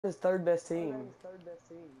His third best team.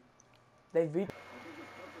 They beat.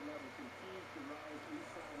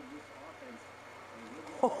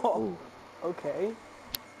 Oh, okay.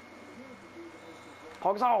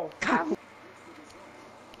 Hogs all.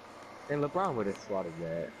 And LeBron would have swatted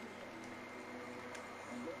that.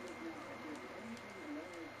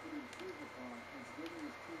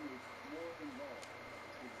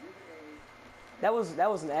 That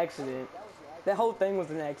was an accident. That whole thing was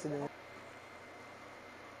an accident.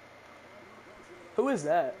 Who is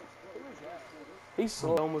that? He's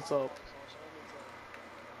so almost up.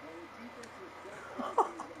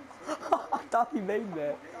 I thought he made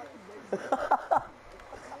that.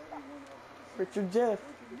 Richard Jeff.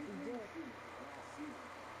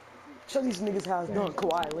 Show these niggas how it's done,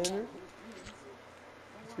 Kawhi Leonard.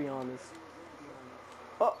 Let's be honest.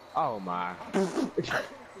 Oh my.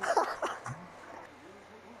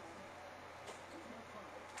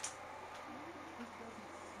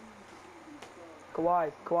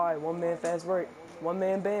 Kawhi, one man fast break. One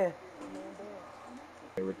man ban.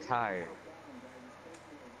 They retired.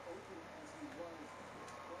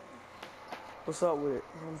 What's up with it?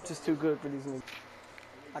 I'm just too good for these niggas.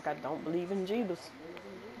 Like I don't believe in Jeebus.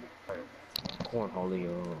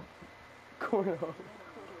 Cornholio. Cornhole.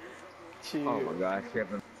 Chill. Oh my gosh,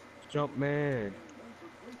 Kevin. Jump man.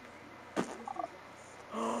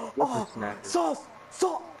 Oh, sauce!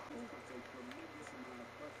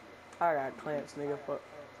 I got clamps, nigga. Fuck.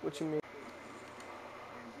 What you mean?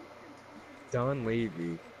 Don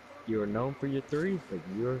Levy. You are known for your threes, but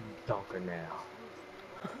you're a dunker now.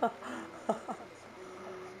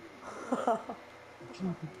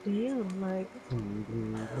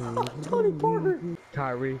 Tony Parker!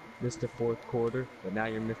 Kyrie, Mr. Fourth Quarter, but now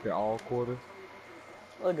you're Mr. All Quarter.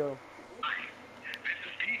 Let's go.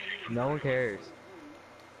 No one cares.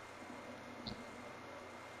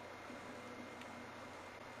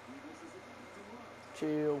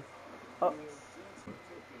 Chill. Oh.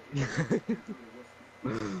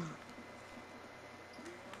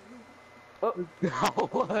 Oh.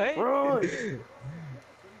 What? Run!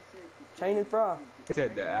 Chain and fry. I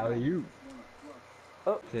said the alley-oop.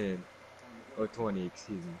 Oh. 10. Or 20,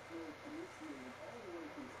 excuse me.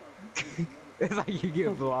 It's like you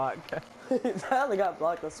get blocked. I only got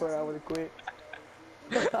blocked, I swear I would've quit.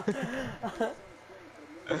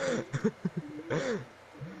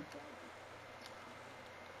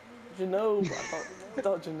 Janobe, I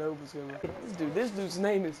thought Janobe was gonna. This dude's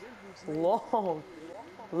name is long.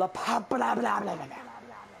 Laprovittola.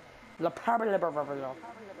 The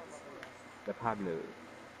Pablo.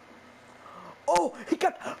 Oh, he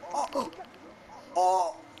got.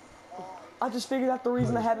 Oh. I just figured out the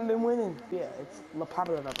reason I haven't been winning. Yeah, it's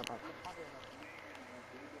Laprovittola.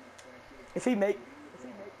 If he make.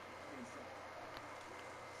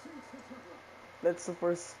 That's the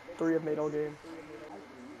first 3 I've made all game.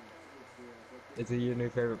 Is he your new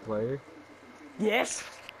favorite player? Yes!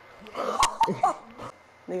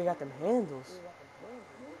 Nigga got them handles.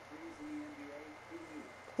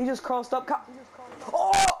 He just crossed up.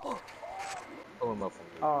 Oh! Pull him up.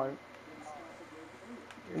 Alright.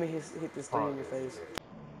 Let me hit this 3 in your face.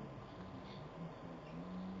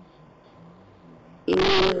 I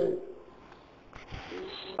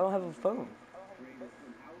don't have a phone.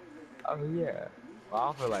 Oh yeah. Well, I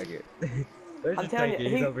don't feel like it. Let's I'm just telling take you,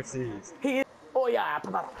 it. He's overseas. He is. Oh yeah,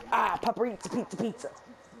 paprika pizza.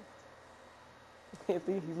 He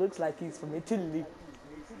looks like he's from Italy.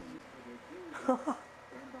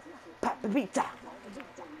 Pizza.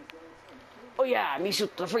 Oh yeah, mi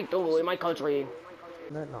shoot frito in my country.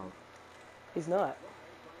 No. He's not.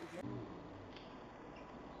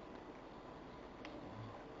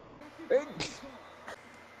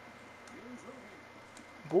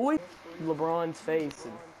 Boy, LeBron's face,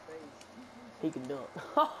 and he can dunk.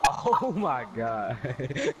 Oh my god.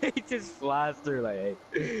 He just flies through like,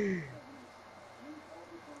 hey.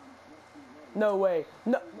 No way.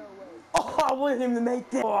 No. Oh, I wanted him to make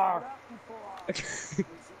that. Oh, just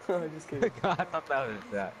kidding. God, I thought that was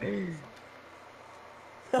that.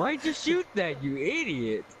 Why'd you shoot that, you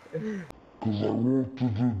idiot? Cause I wanted to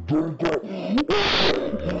dunk it.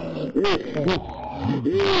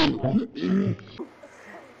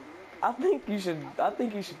 I think you should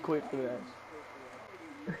quit for that.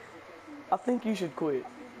 I think you should quit.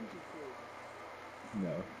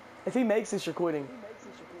 No. If he makes this, you're quitting.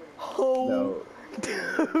 Oh, No.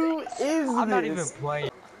 who is this? I'm not even playing.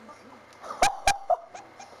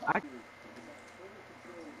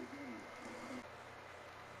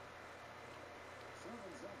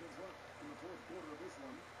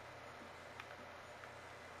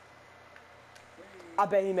 I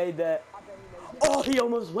bet he made that. Oh, he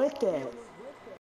almost went that.